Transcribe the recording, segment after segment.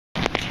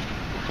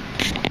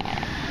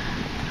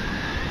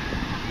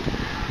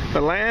The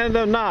land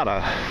of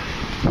nada.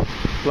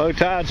 Low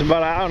tide's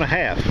about an hour and a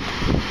half,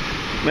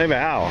 maybe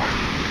an hour.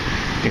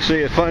 You can see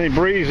it's plenty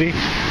breezy,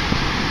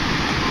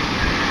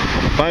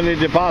 plenty of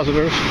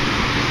depositors.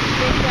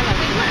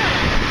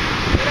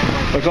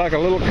 Looks like a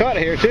little cut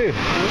here too.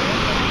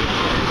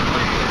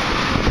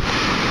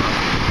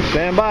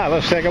 Stand by,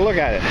 let's take a look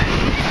at it.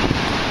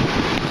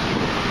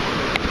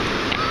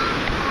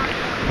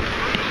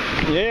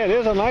 Yeah, it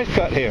is a nice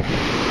cut here.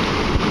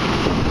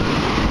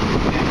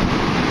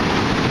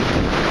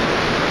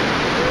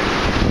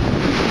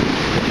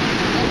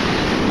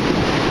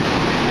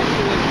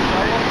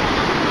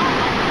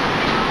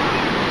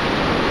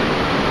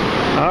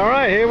 All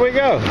right, here we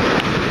go.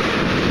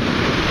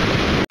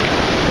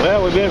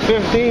 Well, we've been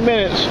 15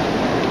 minutes.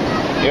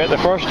 You're at the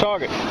first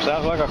target.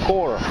 Sounds like a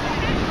quarter.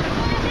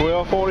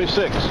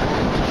 1246.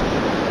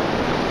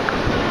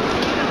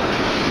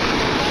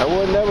 I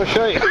would never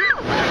show you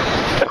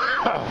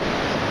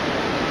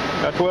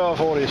at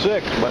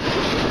 1246, but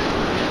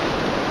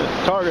the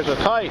targets are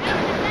tight.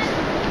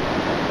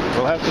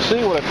 We'll have to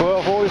see what a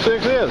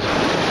 1246 is.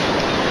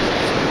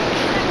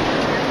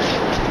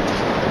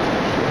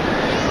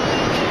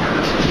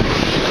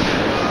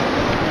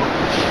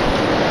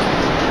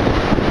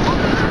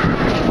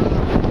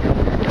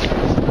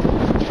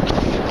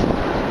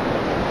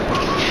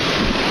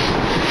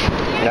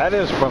 That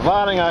is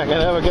providing I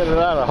can ever get it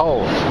out of the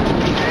hole.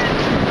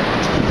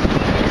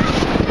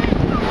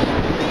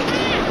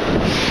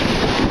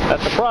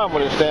 That's the problem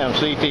with this damn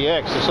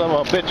CTX. Some of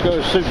our bits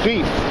goes too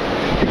deep,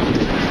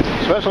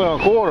 especially on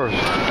quarters.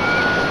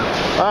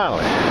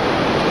 Finally.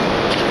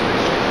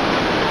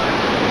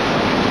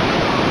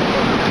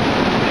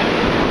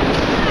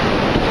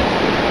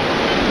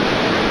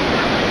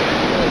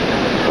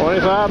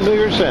 $25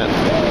 meter cent.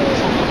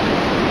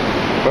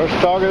 First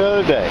target of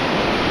the day.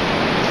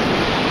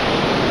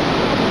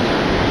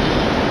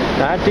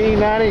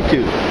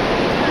 1992.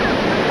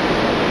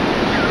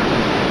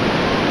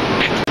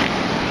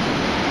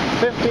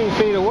 15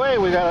 feet away,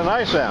 we got a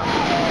nice sound.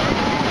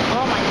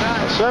 Oh my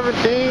God.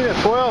 17 at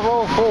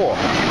 1204.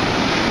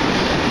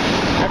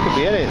 That could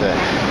be anything.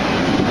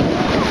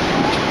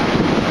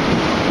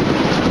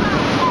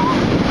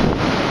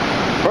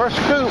 First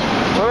scoop,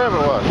 whatever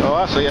it was. Oh,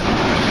 I see it.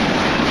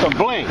 It's a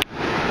bling.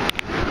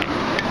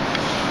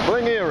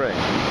 Bling earring.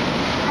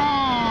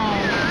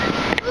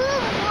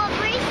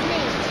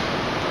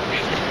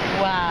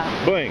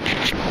 Wow. Bling.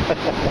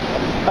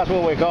 That's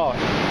what we call it.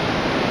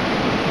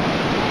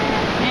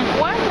 ¿En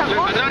cuál la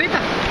cosa?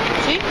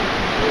 ¿Sí?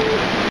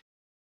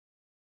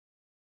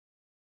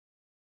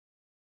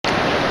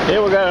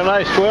 Here we got a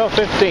nice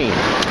 1215.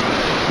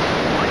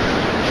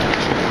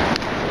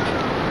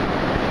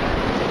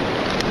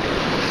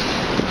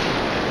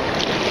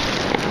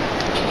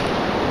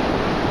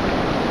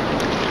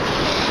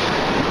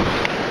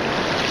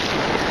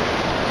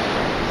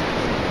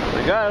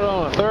 We got it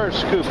on the third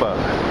scoop of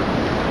it.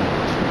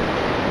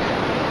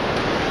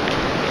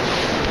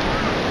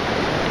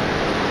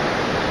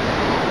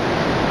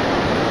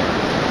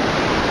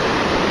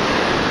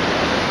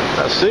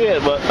 I see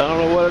it, but I don't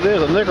know what it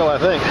is. A nickel, I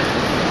think.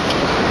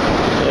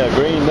 Yeah,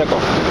 green nickel.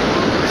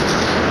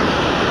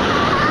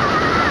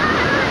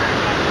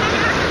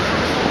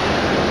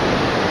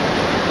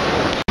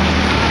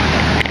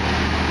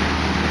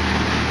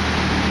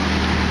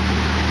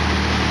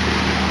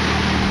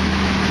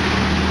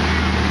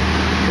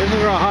 This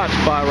is our hot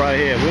spot right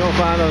here. If we don't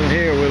find nothing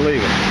here, we're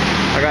leaving.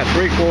 I got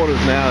 3/4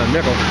 now, a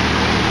nickel,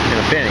 and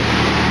a penny.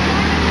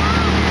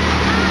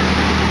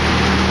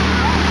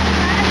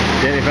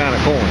 Then he found a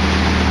coin.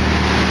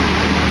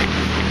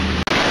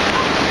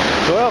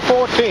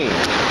 1214.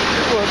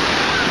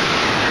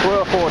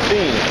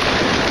 1214.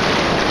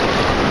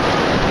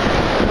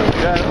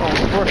 Got it on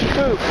the first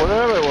scoop,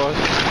 whatever it was.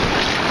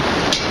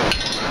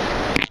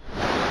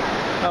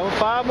 That was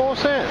 5 more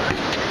cents.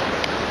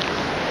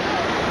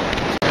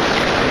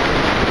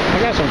 I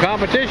got some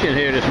competition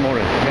here this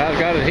morning. Guys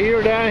got it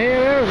here, down here,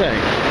 and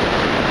everything.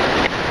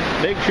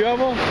 Big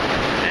shovel.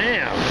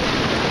 Damn.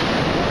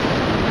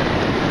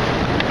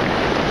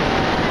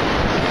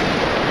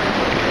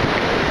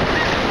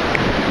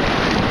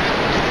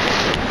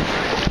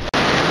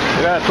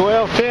 We got a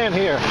 1210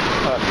 here.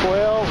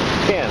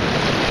 1210.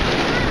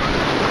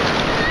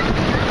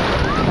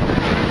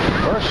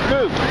 First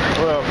scoop.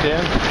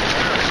 1210.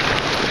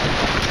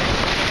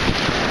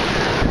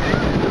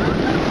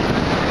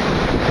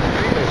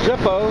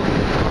 Zippo.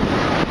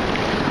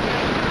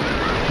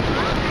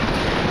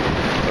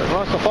 It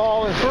must have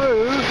fallen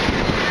through.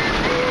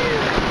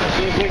 Let's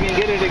see if we can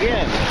get it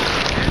again.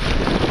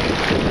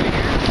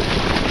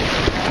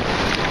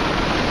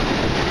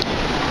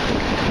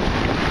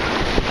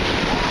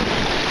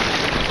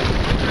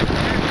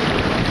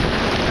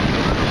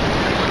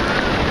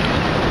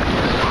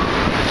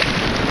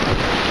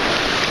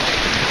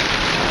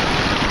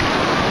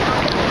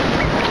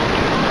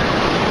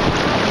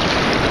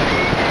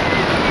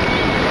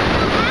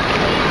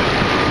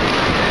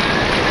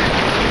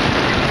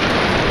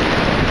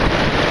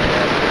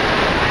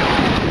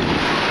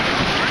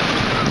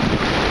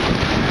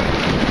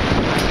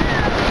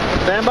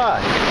 Stand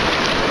by.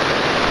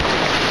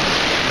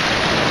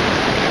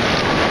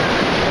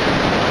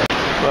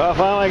 Well, I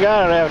finally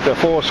got it after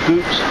 4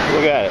 scoops.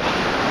 Look at it.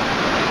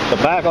 The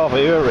back off of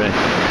the earring.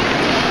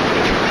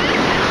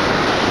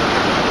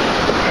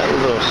 That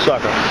little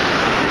sucker.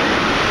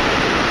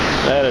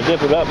 I had to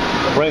dip it up,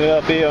 bring it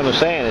up here on the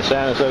sand. It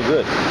sounded so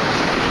good.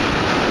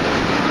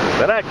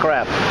 Look at that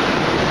crap.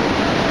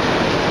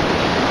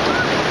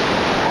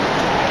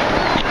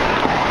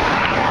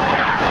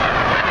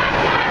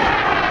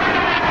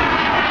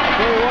 I'll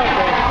tell you what,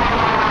 though.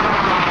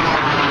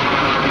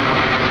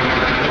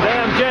 The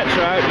damn jets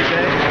are out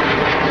today.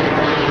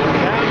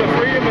 Sound of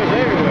freedom is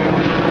everywhere.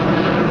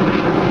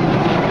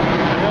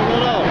 Never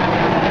know.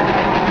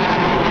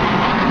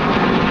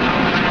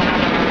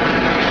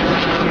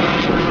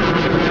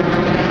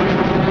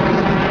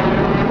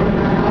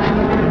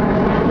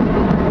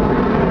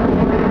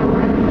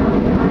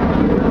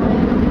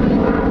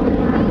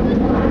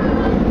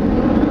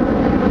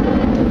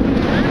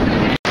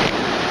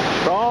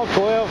 Strong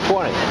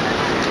 1220.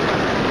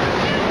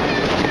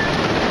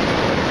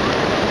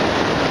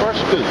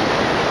 First scoop.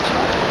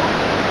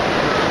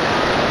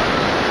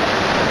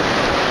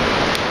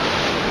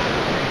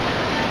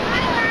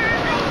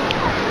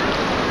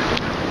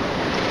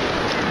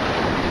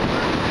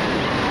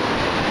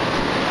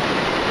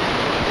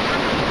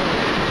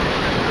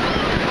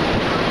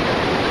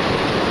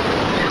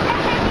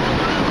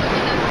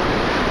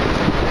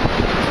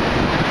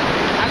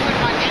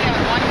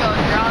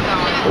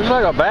 Looks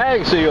like a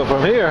bag seal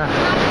from here.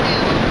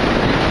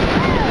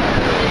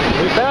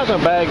 We found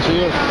some bag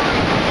seals.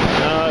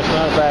 No, it's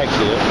not a bag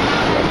seal.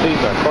 A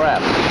piece of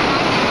crap.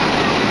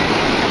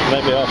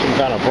 Maybe off some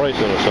kind of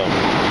bracelet or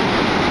something.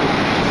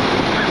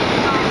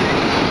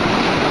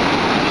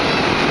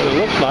 But it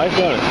looks nice,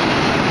 doesn't it?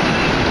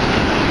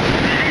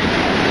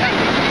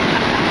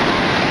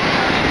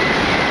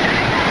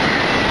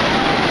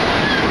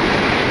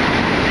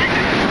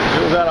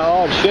 It's got an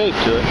odd shape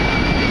to it.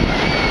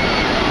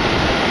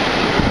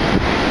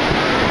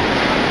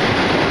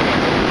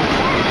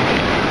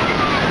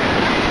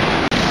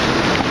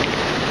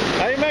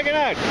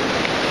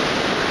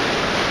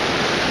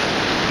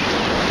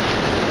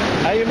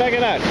 How you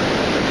making out?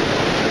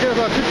 I got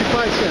about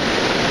 55 cents.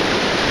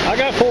 I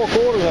got 4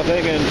 quarters, I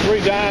think, and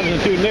 3 dimes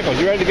and 2 nickels.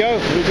 You ready to go?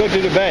 We go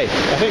to the bay.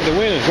 I think the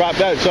wind has dropped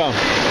out some.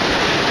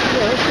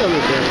 Yeah, that's still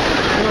okay.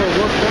 You want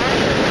to work back?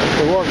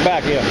 We'll work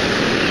back, yeah.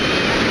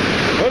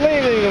 We're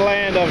leaving the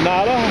land of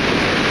Nada,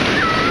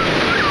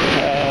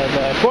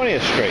 the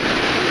 20th Street.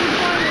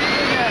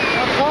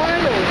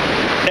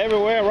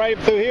 Everywhere right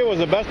through here was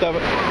the best of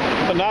it.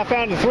 And I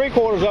found the 3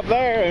 quarters up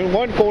there and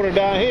 1 quarter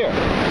down here.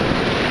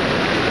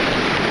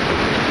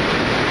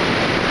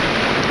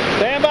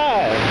 Stand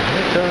by.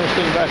 Let's turn this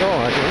thing back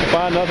on. I can't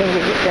find nothing to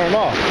get turned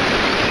off.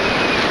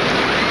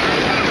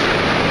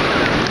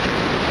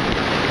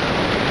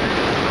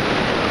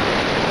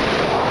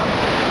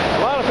 A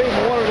lot of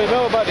people wanted to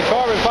know about the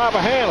carbon fiber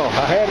handle.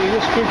 I had it in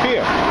this scoop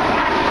here.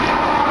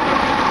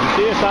 You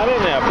see, it's not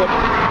in there. I put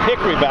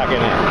hickory back in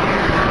there.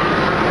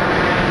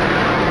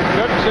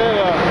 Good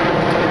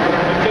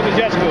to the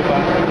jet scoop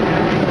out.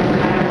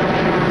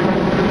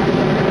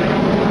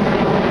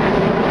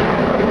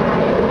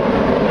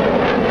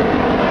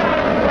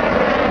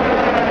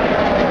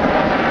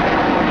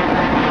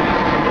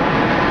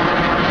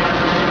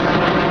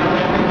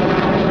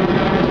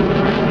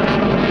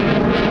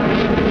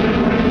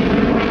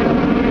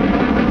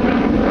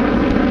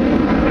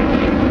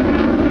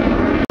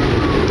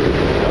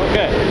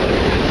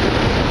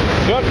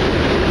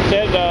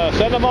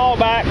 Send them all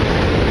back.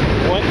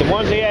 The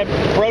ones he had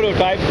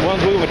prototypes, the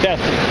ones we were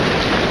testing.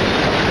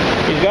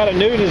 He's got a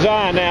new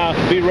design now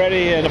to be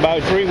ready in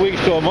about 3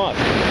 weeks to a month.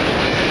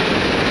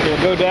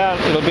 It'll go down,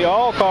 it'll be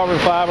all carbon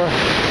fiber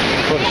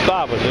for the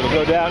stoppers. It'll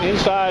go down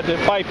inside the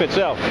pipe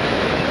itself.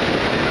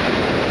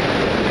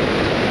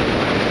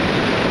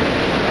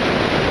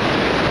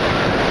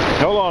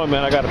 Hold on a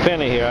minute, I got a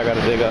penny here I got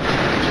to dig up.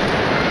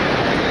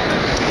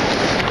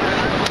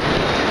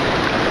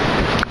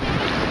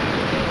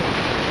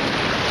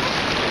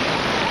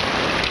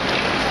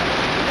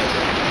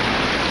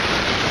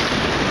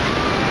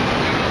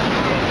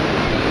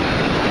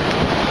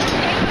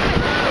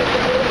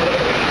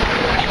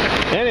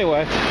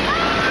 Anyway,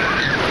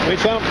 we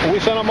sent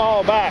them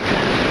all back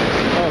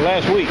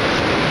last week,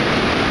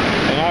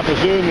 and I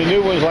presume the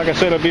new ones, like I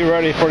said, will be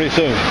ready pretty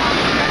soon.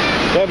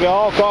 They'll be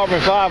all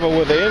carbon fiber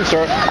with the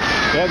insert.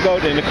 They'll go,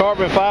 and the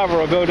carbon fiber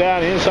will go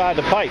down inside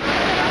the pipe,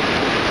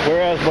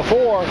 whereas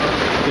before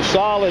the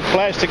solid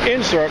plastic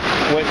insert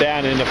went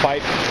down in the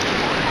pipe,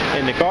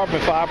 and the carbon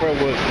fiber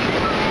was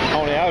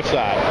on the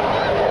outside,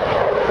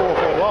 4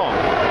 foot long.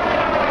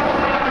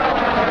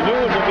 The new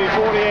ones will be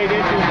 48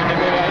 inches, and they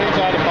go down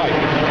inside the pipe.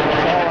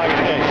 That's all I can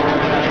tell you.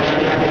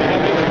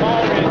 They'll be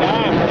smaller in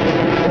diameter.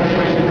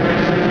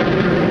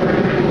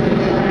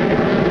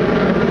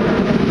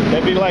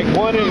 They'd be like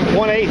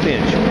 1/8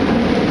 inch,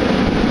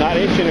 not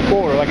 1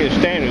 1/4 like a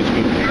standard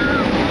scoop.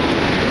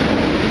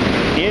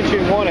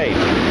 1 1/8 inch.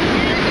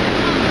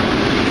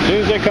 As soon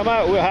as they come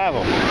out, we'll have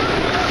them.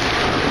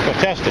 for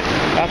testing.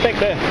 I think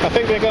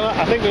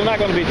they're not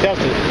going to be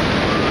tested.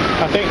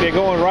 I think they're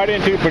going right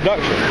into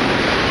production.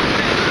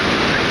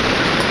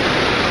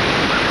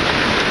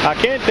 I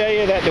can tell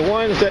you that the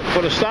ones that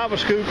for the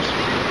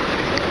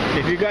Stavrscoops,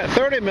 if you got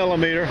 30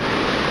 millimeter,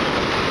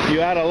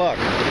 you're out of luck.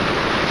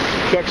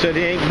 Chuck said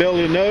he ain't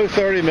building no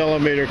 30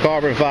 millimeter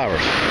carbon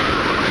fibers.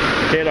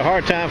 He had a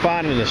hard time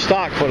finding the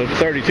stock for the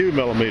 32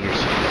 millimeters.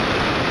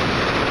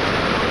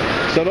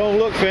 So don't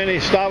look for any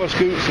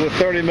Stavrscoops with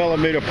 30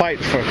 millimeter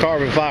pipes for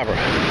carbon fiber.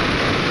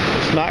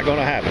 It's not going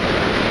to happen.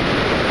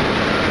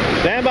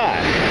 Stand by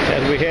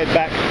as we head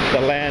back to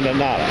land of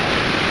nada.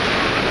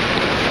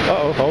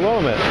 Uh-oh, hold on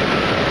a minute.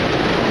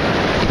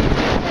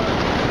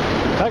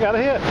 I got a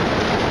hit.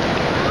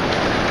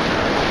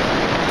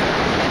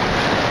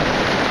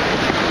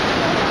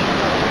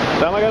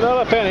 Sound like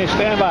another penny.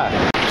 Stand by.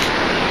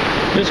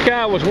 This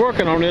guy was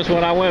working on this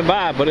when I went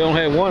by, but he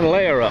only had one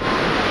layer up.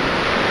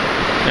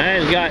 Now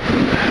he's got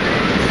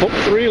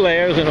 3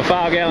 layers in a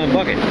 5-gallon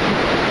bucket.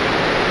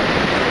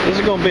 This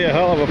is going to be a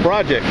hell of a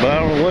project, but I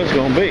don't know what it's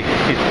going to be.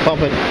 He's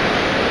pumping.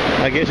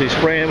 I guess he's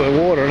spraying it with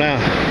water now.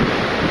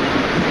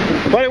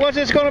 Buddy, what's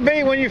this going to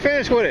be when you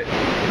finish with it?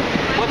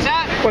 What's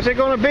that? What's it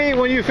going to be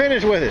when you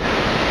finish with it?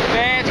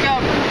 It's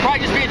going to probably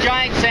just be a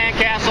giant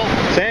sandcastle.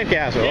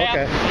 Sandcastle, yeah,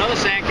 okay. Another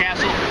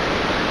sandcastle.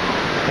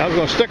 I was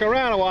going to stick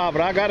around a while,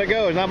 but I got to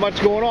go. There's not much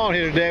going on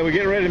here today. We're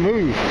getting ready to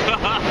move.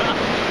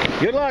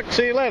 Good luck.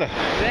 See you later.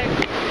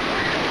 Thanks.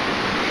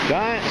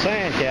 Giant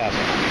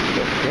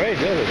sandcastle. Great,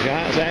 there's a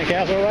giant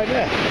sandcastle right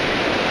there.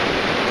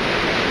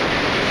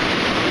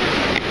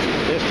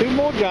 There's 2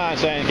 more giant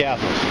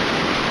sandcastles.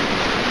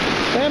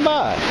 Stand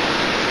by.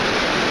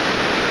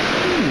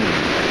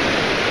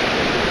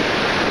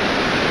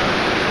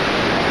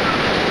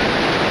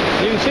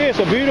 You can see it's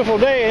a beautiful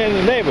day in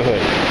the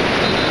neighborhood.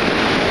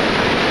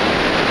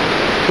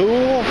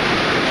 Cool,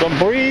 some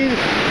breeze.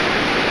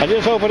 I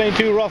just hope it ain't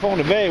too rough on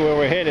the bay where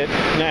we're headed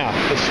now.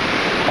 It's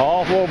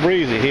awful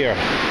breezy here.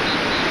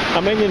 I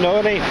mean, you know,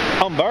 it ain't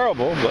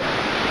unbearable, but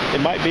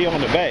it might be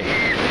on the bay.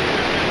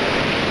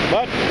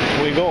 But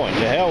we're going.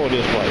 To hell with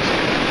this place.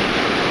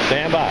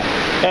 Stand by.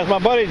 That's my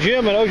buddy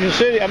Jim in Ocean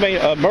City,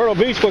 Myrtle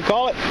Beach, we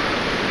call it,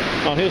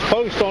 on his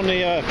post on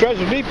the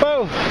Treasure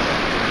Depot.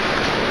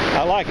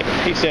 I like it.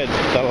 He said,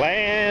 the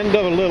land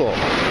of little.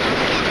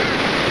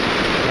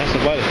 That's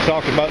somebody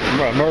talking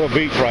about Myrtle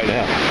Beach right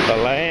now. The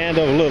land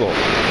of little.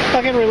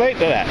 I can relate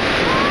to that.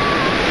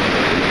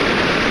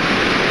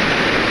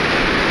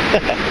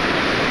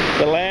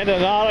 The land of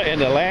nada and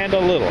the land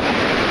of little.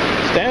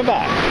 Stand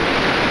by.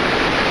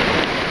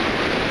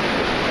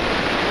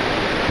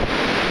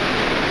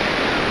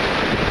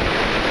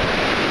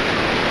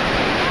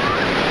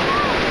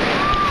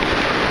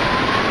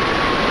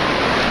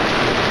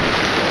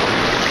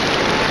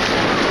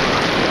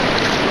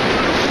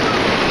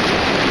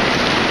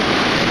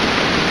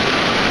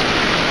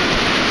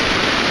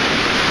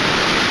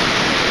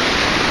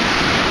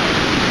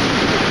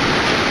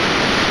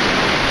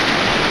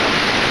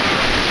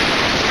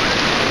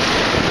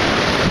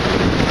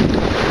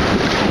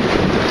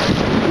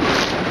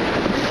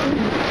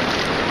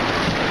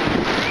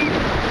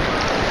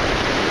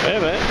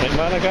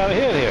 I got a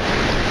hit here.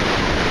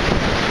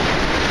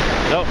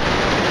 Nope.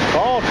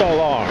 False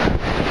alarm.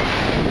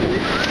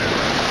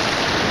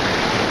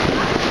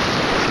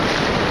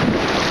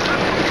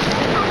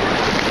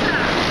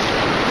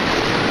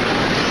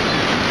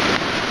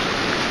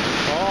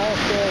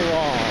 False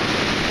alarm.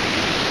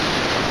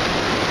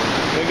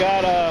 We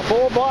got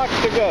 4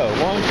 blocks to go.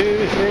 1,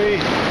 2, 3,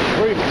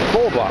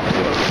 4 blocks to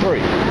go. 3.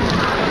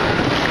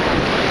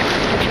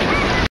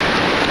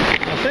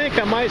 I think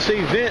I might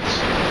see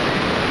Vince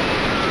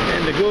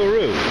the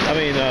guru,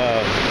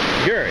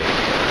 Gary,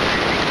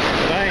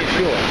 but I ain't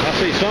sure. I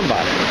see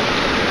somebody.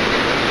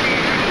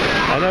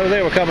 I know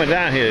they were coming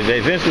down here today.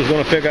 Vince was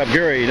going to pick up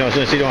Gary, you know,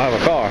 since he don't have a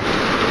car,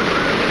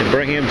 and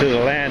bring him to the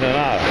land of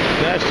nada.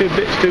 That's too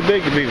big. It's too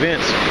big to be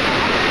Vince. I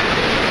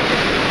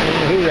don't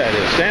know who that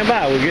is. Stand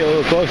by. We'll get a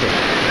little closer.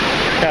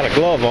 Got a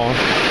glove on.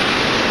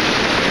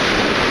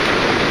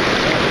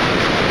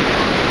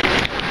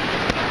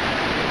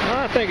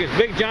 I think it's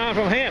Big John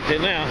from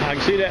Hampton now. I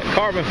can see that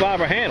carbon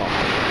fiber handle.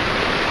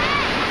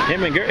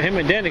 Him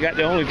and Danny got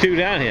the only 2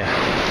 down here.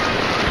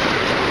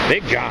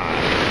 Big John.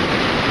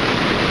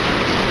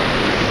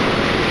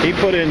 He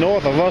put in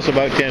north of us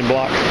about 10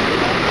 blocks.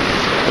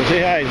 We'll see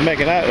how he's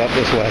making out up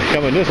this way,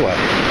 coming this way.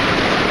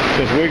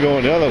 Since we're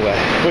going the other way.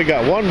 We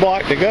got 1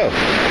 block to go.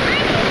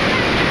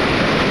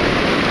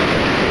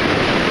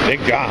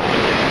 Big John.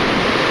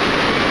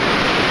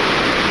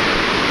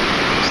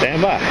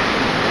 Stand by.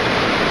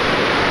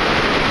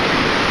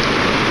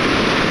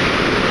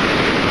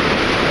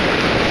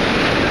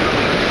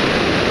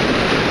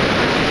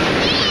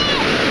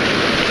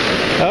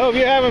 I hope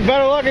you're having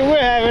better luck than we're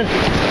having.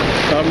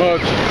 How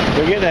much?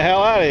 We're getting the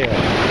hell out of here.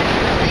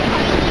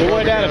 We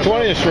went down to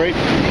 20th Street.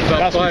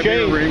 Got some 5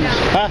 change. earrings.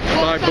 Huh?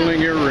 5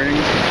 bling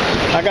earrings.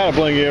 I got a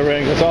bling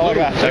earring. That's all I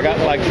got. I got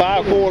like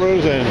 5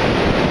 quarters and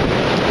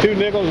 2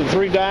 nickels and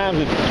 3 dimes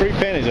and 3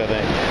 pennies, I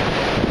think.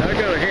 I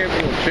got a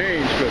handful of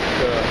change, but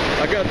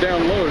I got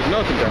down low. There's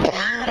nothing down low.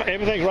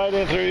 Everything's right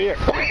in through here.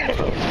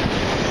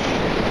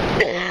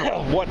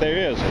 What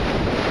there is.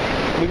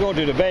 We're going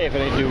to the bay if it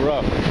ain't too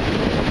rough.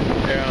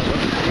 Yeah,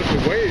 with the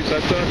waves, I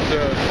thought,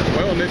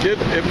 well, and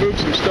it moved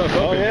some stuff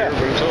up in here,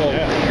 but it's all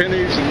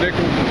pennies and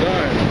nickels and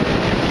dimes.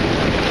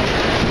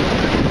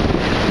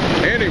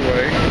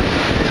 Anyway,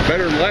 it's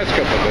better than the last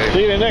couple of days.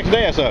 See you the next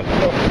day or so.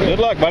 Good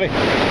luck, buddy.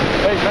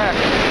 Thanks, Matt.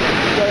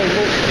 You got any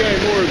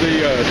more of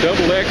the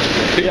double X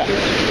t-shirts?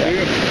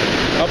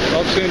 Yeah.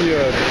 I'll send you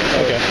a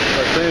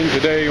thing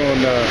today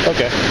on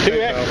 2X?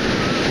 2X?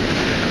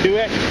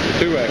 2X.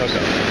 Okay.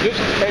 Just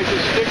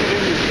stick it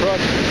in your truck.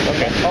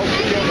 Okay. I'll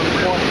see you on the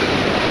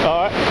 20th.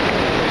 All right.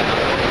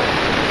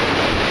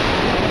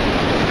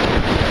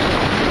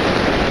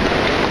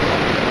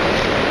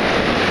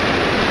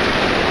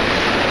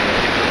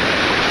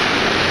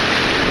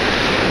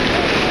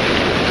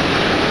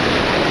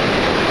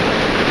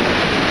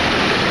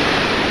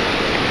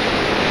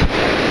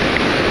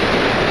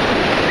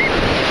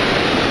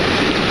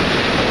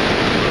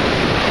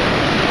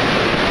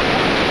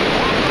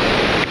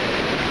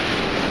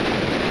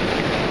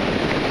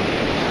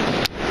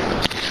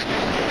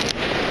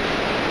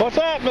 What's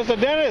up, Mr.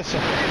 Dennis?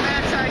 Hey,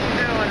 Max, how you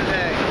doing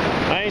today?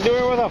 I ain't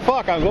doing what the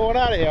fuck. I'm going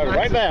out of here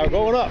right now.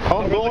 Going up.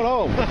 I'm going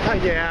home.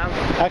 Yeah.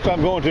 Actually,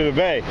 I'm going to the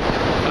bay.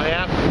 Oh,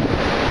 yeah?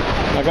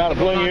 I got a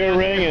bling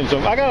earring and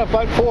some. I got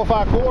about 4 or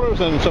 5 quarters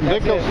and some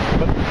nickels.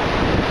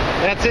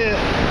 That's it.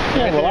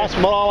 Yeah, well, that's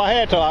about all I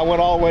had till I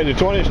went all the way to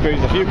 20th Street.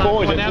 A few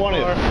coins at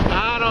 20th.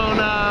 I don't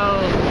know.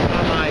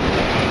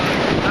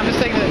 I'm just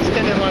taking an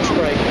extended lunch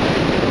break.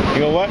 You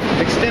go what?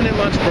 Extended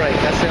lunch break.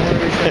 That's the only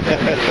reason I'm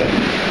doing it.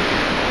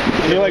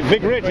 You're like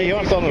Big Rich. He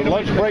wants on a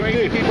lunch break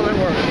crazy too. people at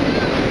work.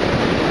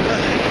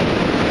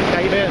 How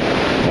you been?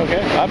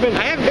 Okay, I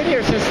haven't been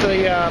here since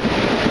the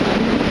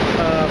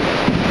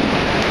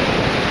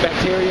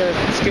bacteria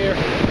scare.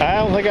 I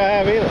don't think I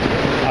have either.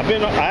 I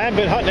haven't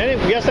been hunting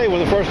any. Yesterday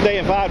was the first day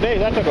in 5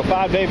 days. I took a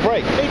 5-day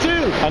break. Me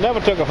too. I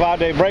never took a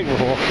 5-day break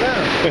before.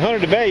 No. We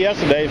hunted the bay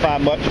yesterday, didn't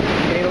find much.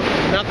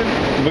 Nothing?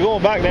 We're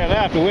going back there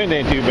now if the wind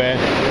ain't too bad.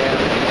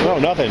 Yeah. No,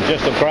 nothing,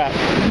 just some crap.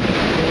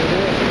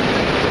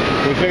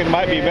 We figured it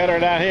might be better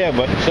down here,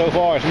 but so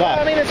far it's not. Well,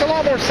 I mean, it's a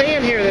lot more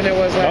sand here than it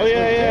was last week.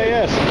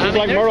 Yes. It's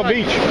like Myrtle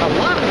Beach. A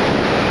lot.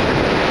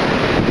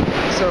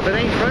 So if it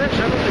ain't fresh,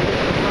 I don't think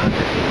it's fun.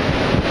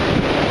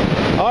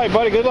 All right,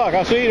 buddy, good luck.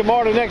 I'll see you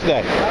tomorrow the next day.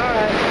 All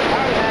right.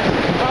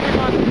 Happy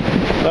Monday.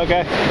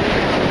 Okay.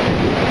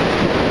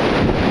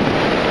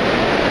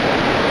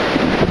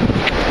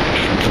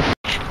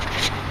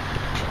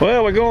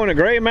 Well, we're going to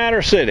Gray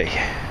Matter City.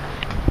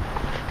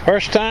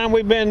 First time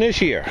we've been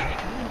this year.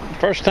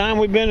 First time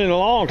we've been in a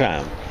long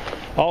time.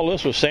 All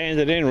this was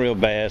sanded in real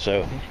bad,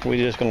 so we're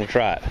just going to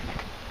try it.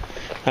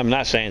 I'm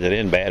not sanded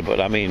in bad,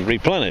 but I mean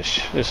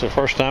replenished. This is the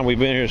first time we've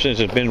been here since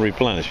it's been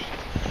replenished.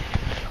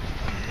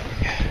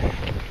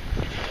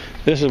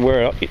 This is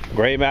where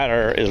Gray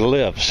Matter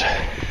lives.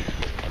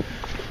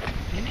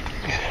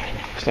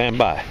 Stand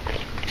by.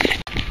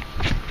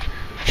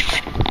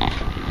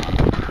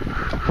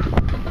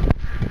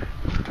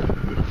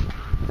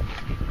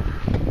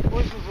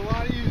 This is a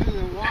lot easier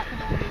than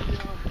walking on the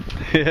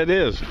Yeah, it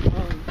is.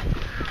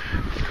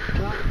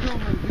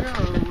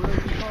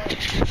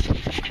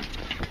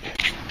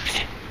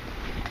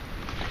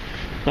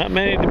 Not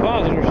many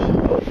depositors.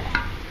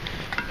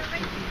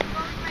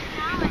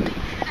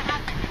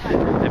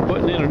 They're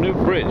putting in a new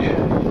bridge.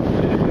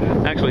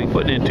 Actually,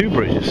 putting in 2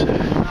 bridges.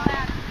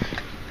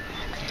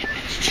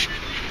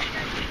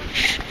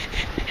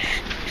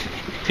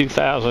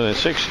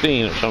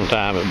 ...2016 or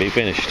sometime it'll be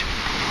finished.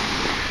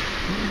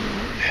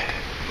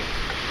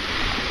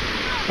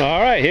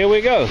 All right, here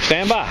we go.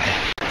 Stand by.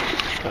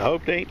 I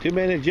hope there ain't too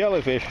many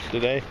jellyfish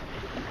today.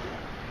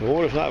 The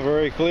water's not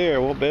very clear. I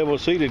won't be able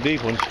to see the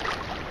deep ones.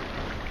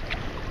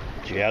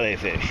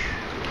 Jellyfish.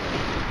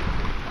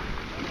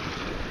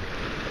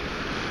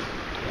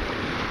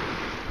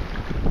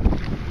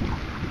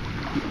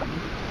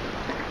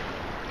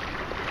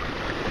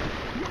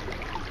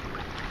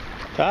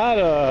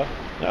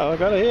 No, I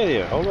got a hit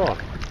here. Hold on.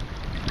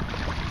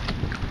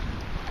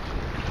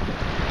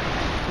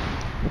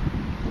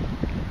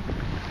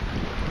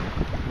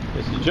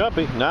 This is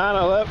jumpy.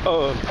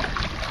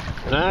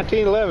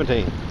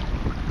 1911.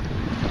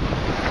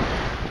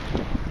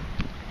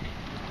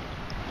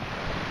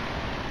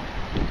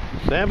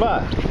 Stand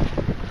by.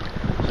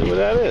 See what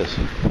that is.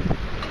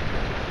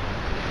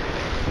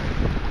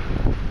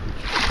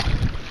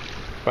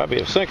 Probably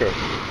a sinker.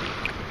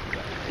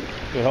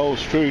 It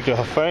holds true to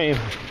her fame.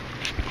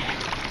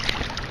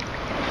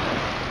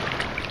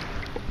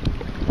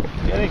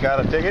 And he got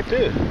a ticket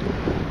too.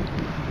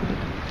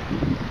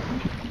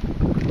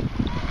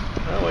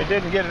 Well, we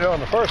didn't get it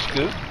on the first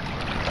scoop.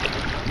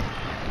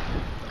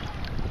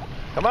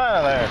 Come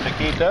on there,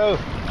 Chiquito.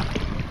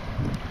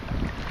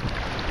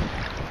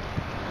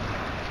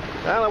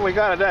 I don't know we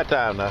got it that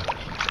time though.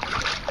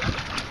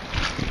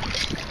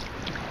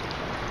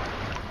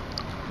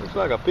 Looks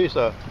like a piece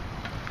of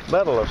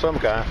metal of some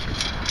kind.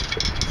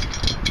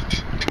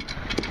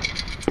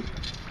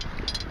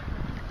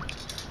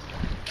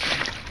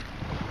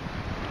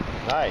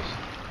 Nice.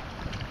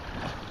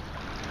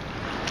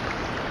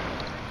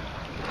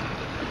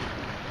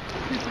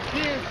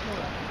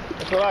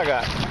 That's what I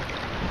got.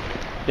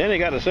 Then they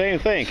got the same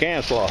thing,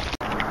 can slaw.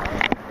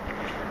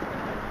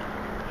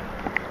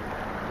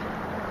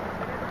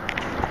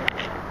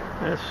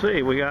 Let's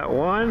see, we got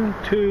 1,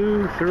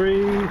 2,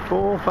 3,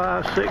 4,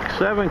 5, 6,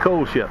 7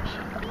 coal ships.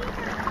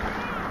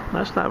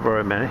 That's not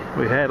very many.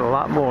 We had a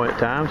lot more at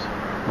times.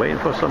 Waiting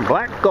for some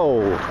black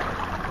gold.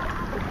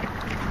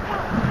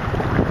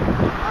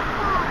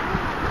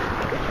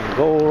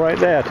 Gold right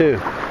there too.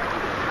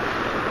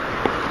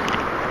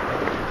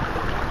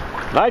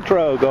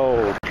 Nitro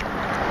gold.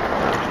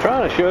 I was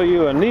trying to show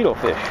you a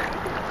needlefish.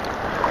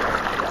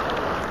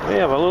 We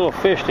have a little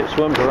fish that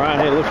swims around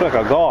here. It looks like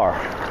a gar.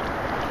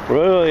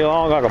 Really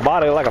long, like a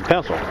body, like a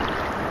pencil.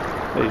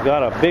 He's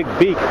got a big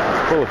beak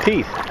full of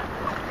teeth.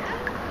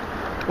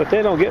 But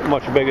they don't get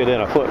much bigger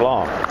than a foot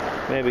long.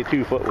 Maybe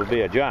 2 foot would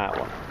be a giant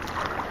one.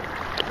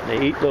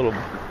 They eat little,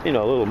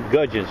 little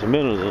gudgeons and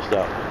minnows and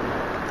stuff.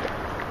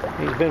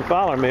 He's been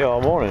following me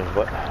all morning,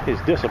 but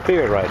he's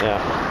disappeared right now.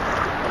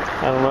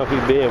 I don't know if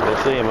you'd be able to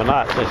see him or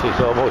not since he's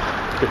almost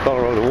the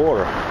color of the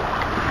water.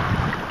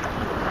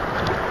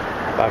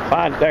 If I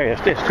find, there's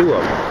 2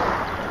 of them.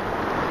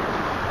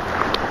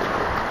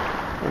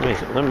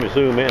 Let me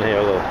zoom in here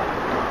a little.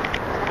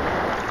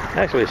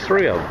 Actually, it's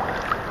 3 of them.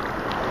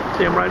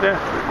 See them right there?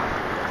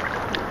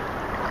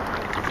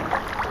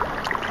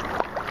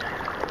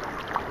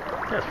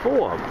 That's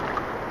 4 of them.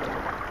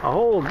 A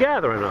whole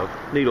gathering of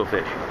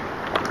needlefish.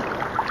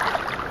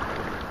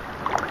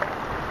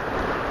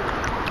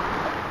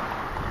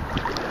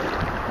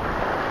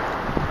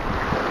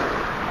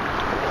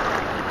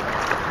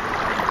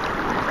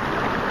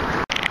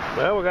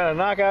 Well, we got a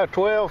knockout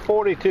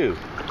 1242.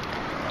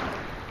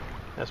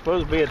 That's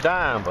supposed to be a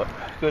dime, but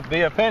could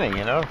be a penny,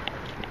 you know.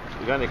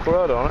 You got any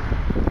crud on it?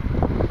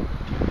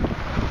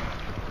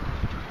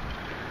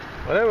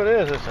 Whatever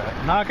it is, it's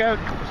a knockout.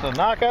 It's a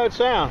knockout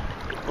sound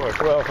for a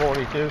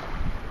 1242.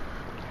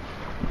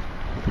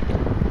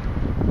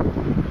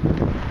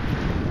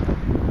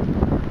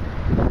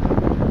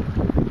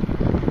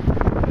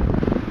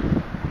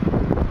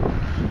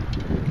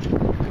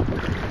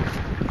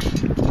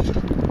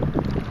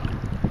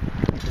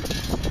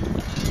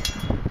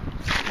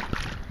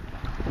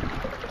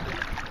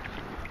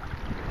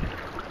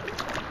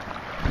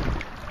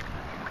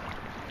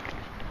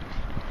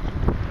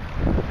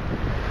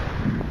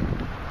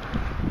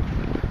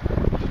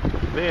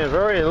 Being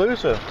very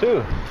elusive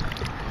too.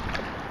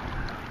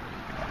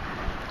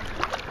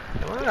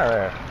 Come on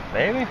there,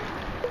 baby.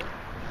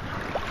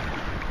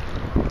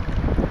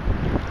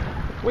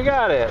 We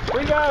got it.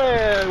 We got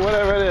it.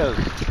 Whatever it is.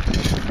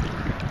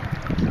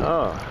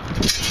 Oh, I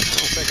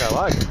don't think I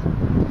like it.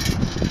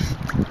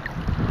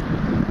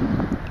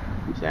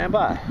 Stand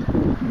by.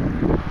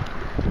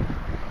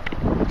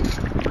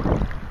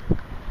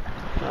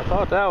 I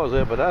thought that was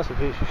it, but that's a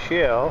piece of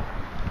shell.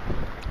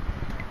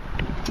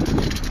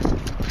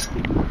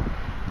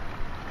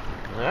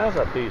 That's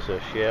a piece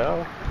of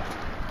shell.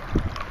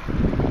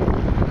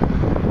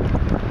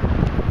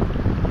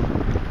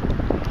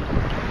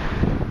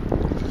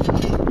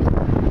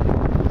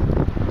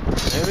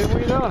 Maybe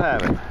we don't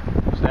have it.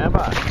 Stand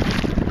by.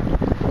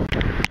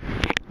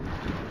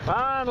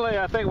 Finally,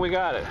 I think we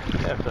got it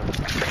after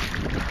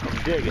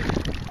some digging.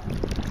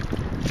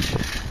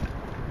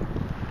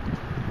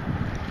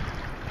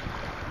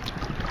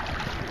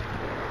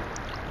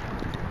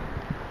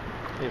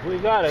 If we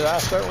got it, I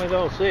certainly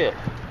don't see it.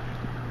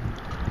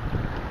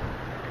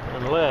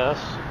 Unless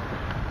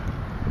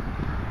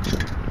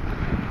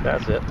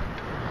that's it.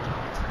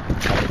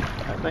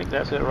 I think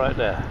that's it right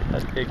there.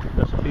 That's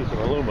a piece of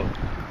aluminum.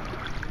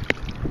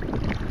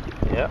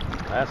 Yep,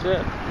 that's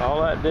it.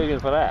 All that digging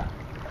for that.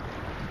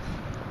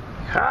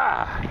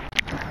 Ha!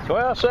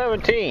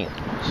 1217.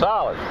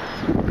 Solid.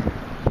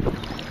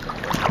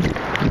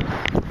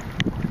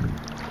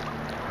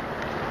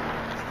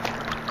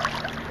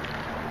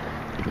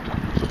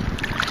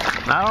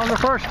 Not on the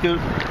first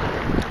scoop.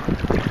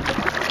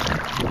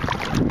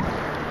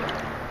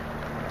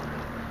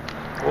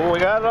 Well, we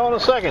got it on the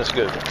second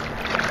scoop.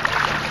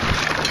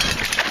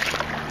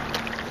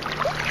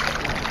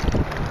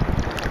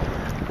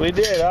 We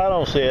did. I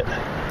don't see it.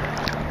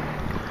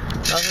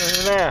 Nothing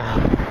in there.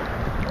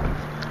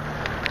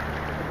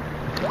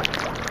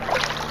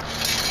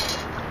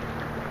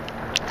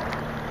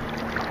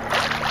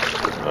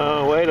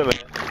 Oh, wait a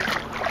minute.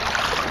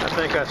 I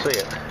think I see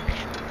it.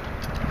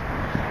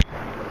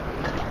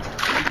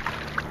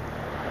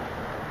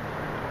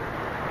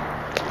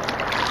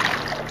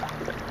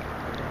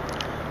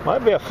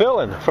 Might be a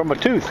filling from a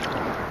tooth.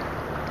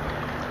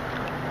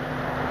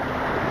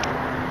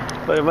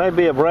 But it might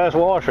be a brass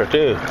washer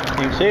too. You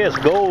can see it's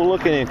gold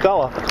looking in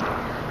color.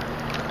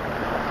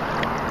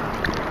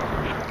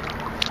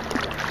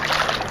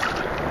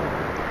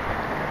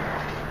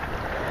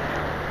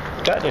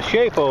 It's got the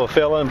shape of a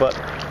filling, but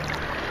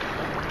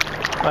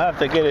I'll have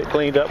to get it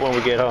cleaned up when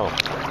we get home.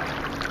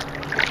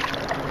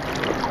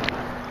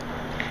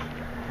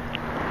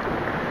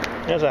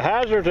 There's a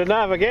hazard to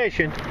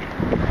navigation.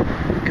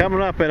 coming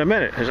up in a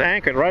minute is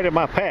anchored right in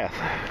my path.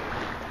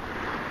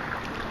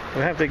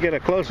 We'll have to get a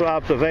closer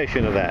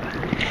observation of that.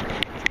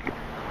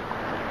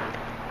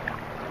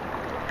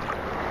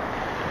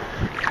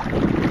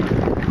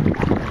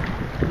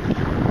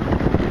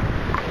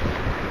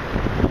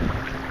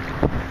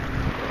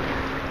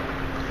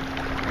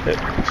 It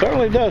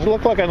certainly does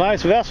look like a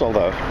nice vessel,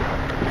 though,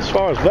 as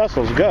far as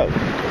vessels go.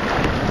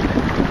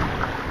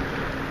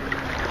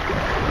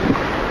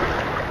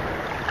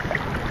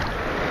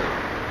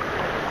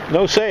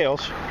 No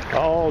sails,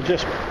 all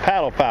just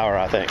paddle power,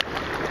 I think.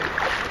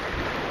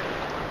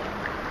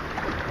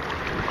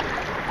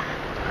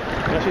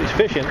 Guess he's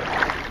fishing.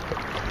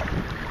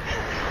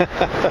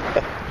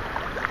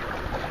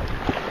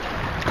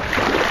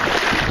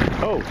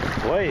 Oh,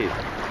 wave.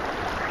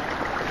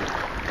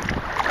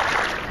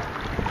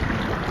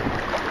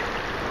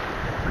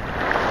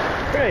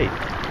 Great.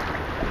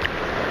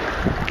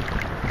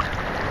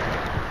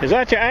 Is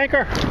that your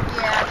anchor?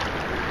 Yeah.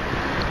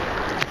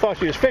 I thought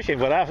she was fishing,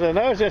 but after the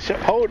nose, just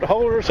hold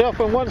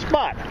herself in one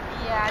spot.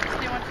 Yeah, I just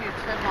didn't want you to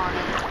trip on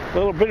it. A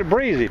little bit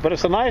breezy, but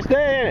it's a nice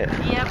day, ain't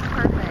it? Yep,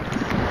 perfect.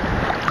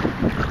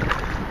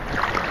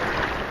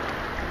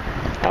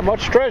 Not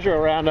much treasure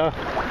around, though.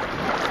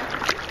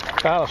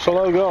 Kind of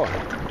slow going.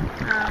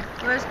 Well,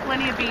 there's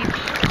plenty of beach.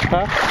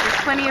 Huh?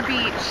 There's plenty of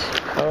beach.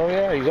 Oh,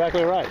 yeah,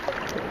 exactly right.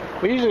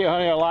 We usually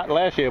hunted a lot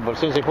last year, but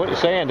since they put the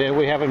sand in,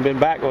 we haven't been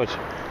back. This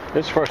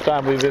is the first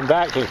time we've been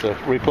back since the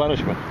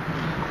replenishment.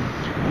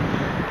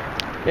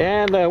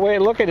 And the way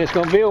it's looking, it's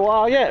going to be a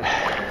while yet.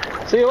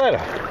 See you later.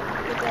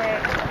 Good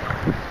day.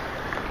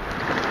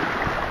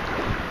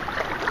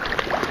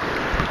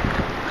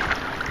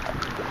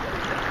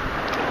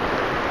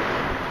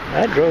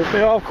 That drove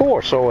me off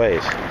course a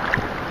ways.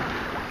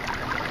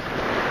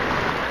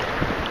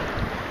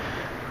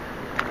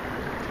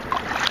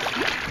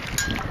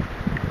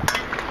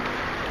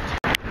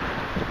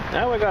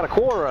 Now we got a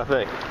quarter, I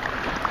think.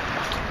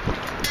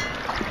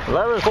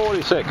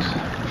 11:46.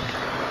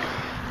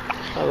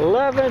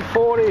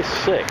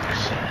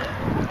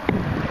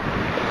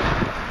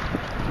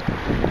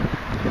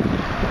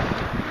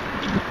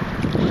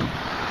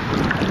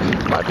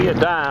 11:46. Might be a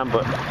dime,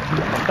 but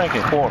I'm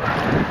thinking quarter.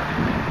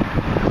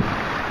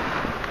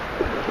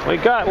 We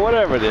got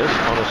whatever it is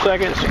on the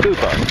second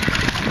scoop up.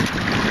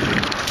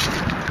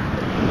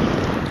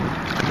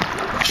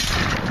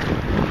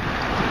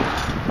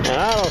 And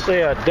I don't see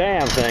a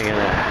damn thing in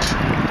there.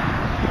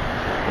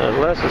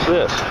 Unless it's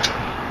this.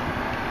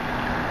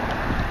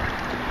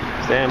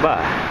 Stand by.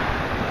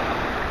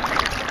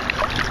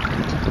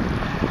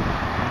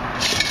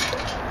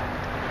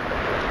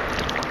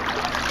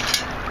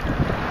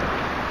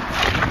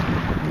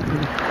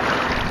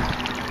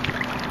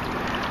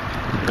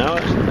 No,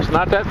 it's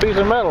not that piece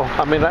of metal.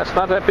 I mean, that's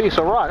not that piece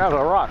of rock. That's a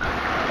rock.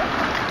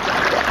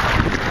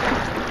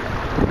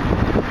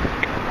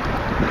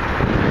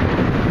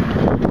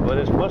 But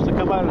it must have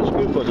come out of the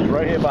scoop because it's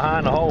right here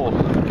behind the hole.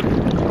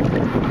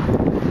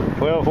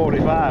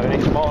 12:45. It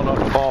ain't small enough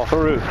to fall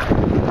through.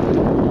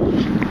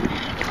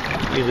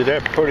 Usually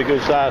they're pretty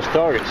good sized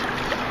targets.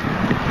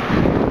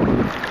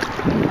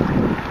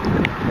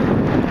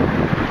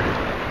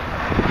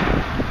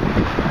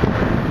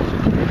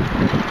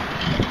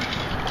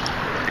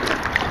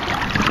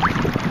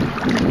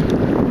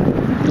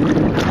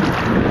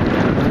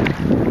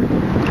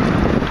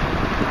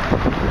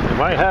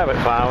 Might have it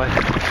finally.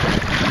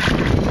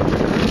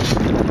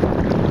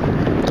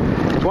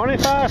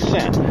 25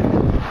 cents.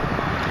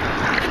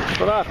 That's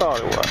what I thought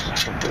it was.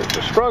 It's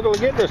a struggle to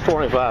get this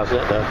 25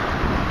 cent though.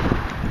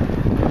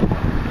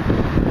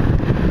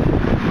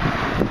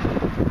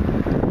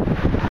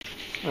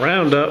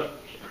 Round up.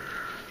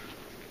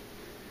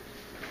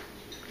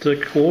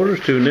 6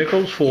 quarters, 2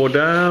 nickels, 4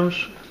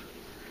 dimes,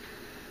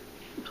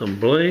 some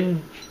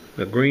bling,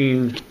 a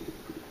green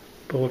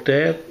pull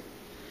tab.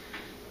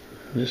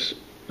 This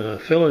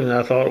filling,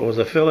 I thought was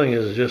a filling,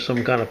 is just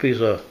some kind of piece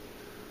of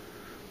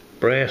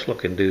brass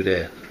looking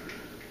doodad.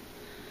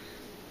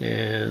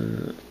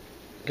 And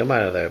come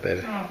out of there,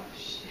 baby. Oh,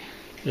 shit.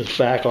 Just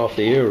back off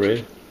the ear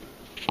rig.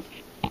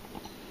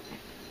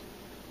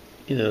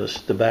 You know,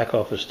 the back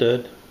off the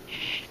stud.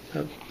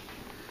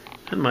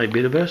 That might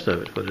be the best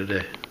of it for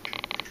today.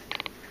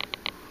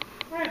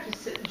 I have to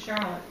sit in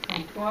Charlotte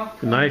from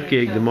 12:20 Knife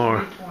gig until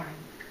tomorrow. 3:20.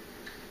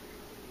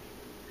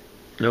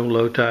 No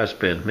low tide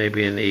spin,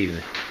 maybe in the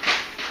evening.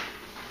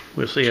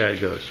 We'll see how it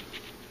goes.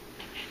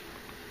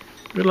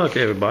 Good luck,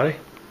 everybody.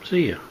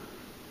 See ya.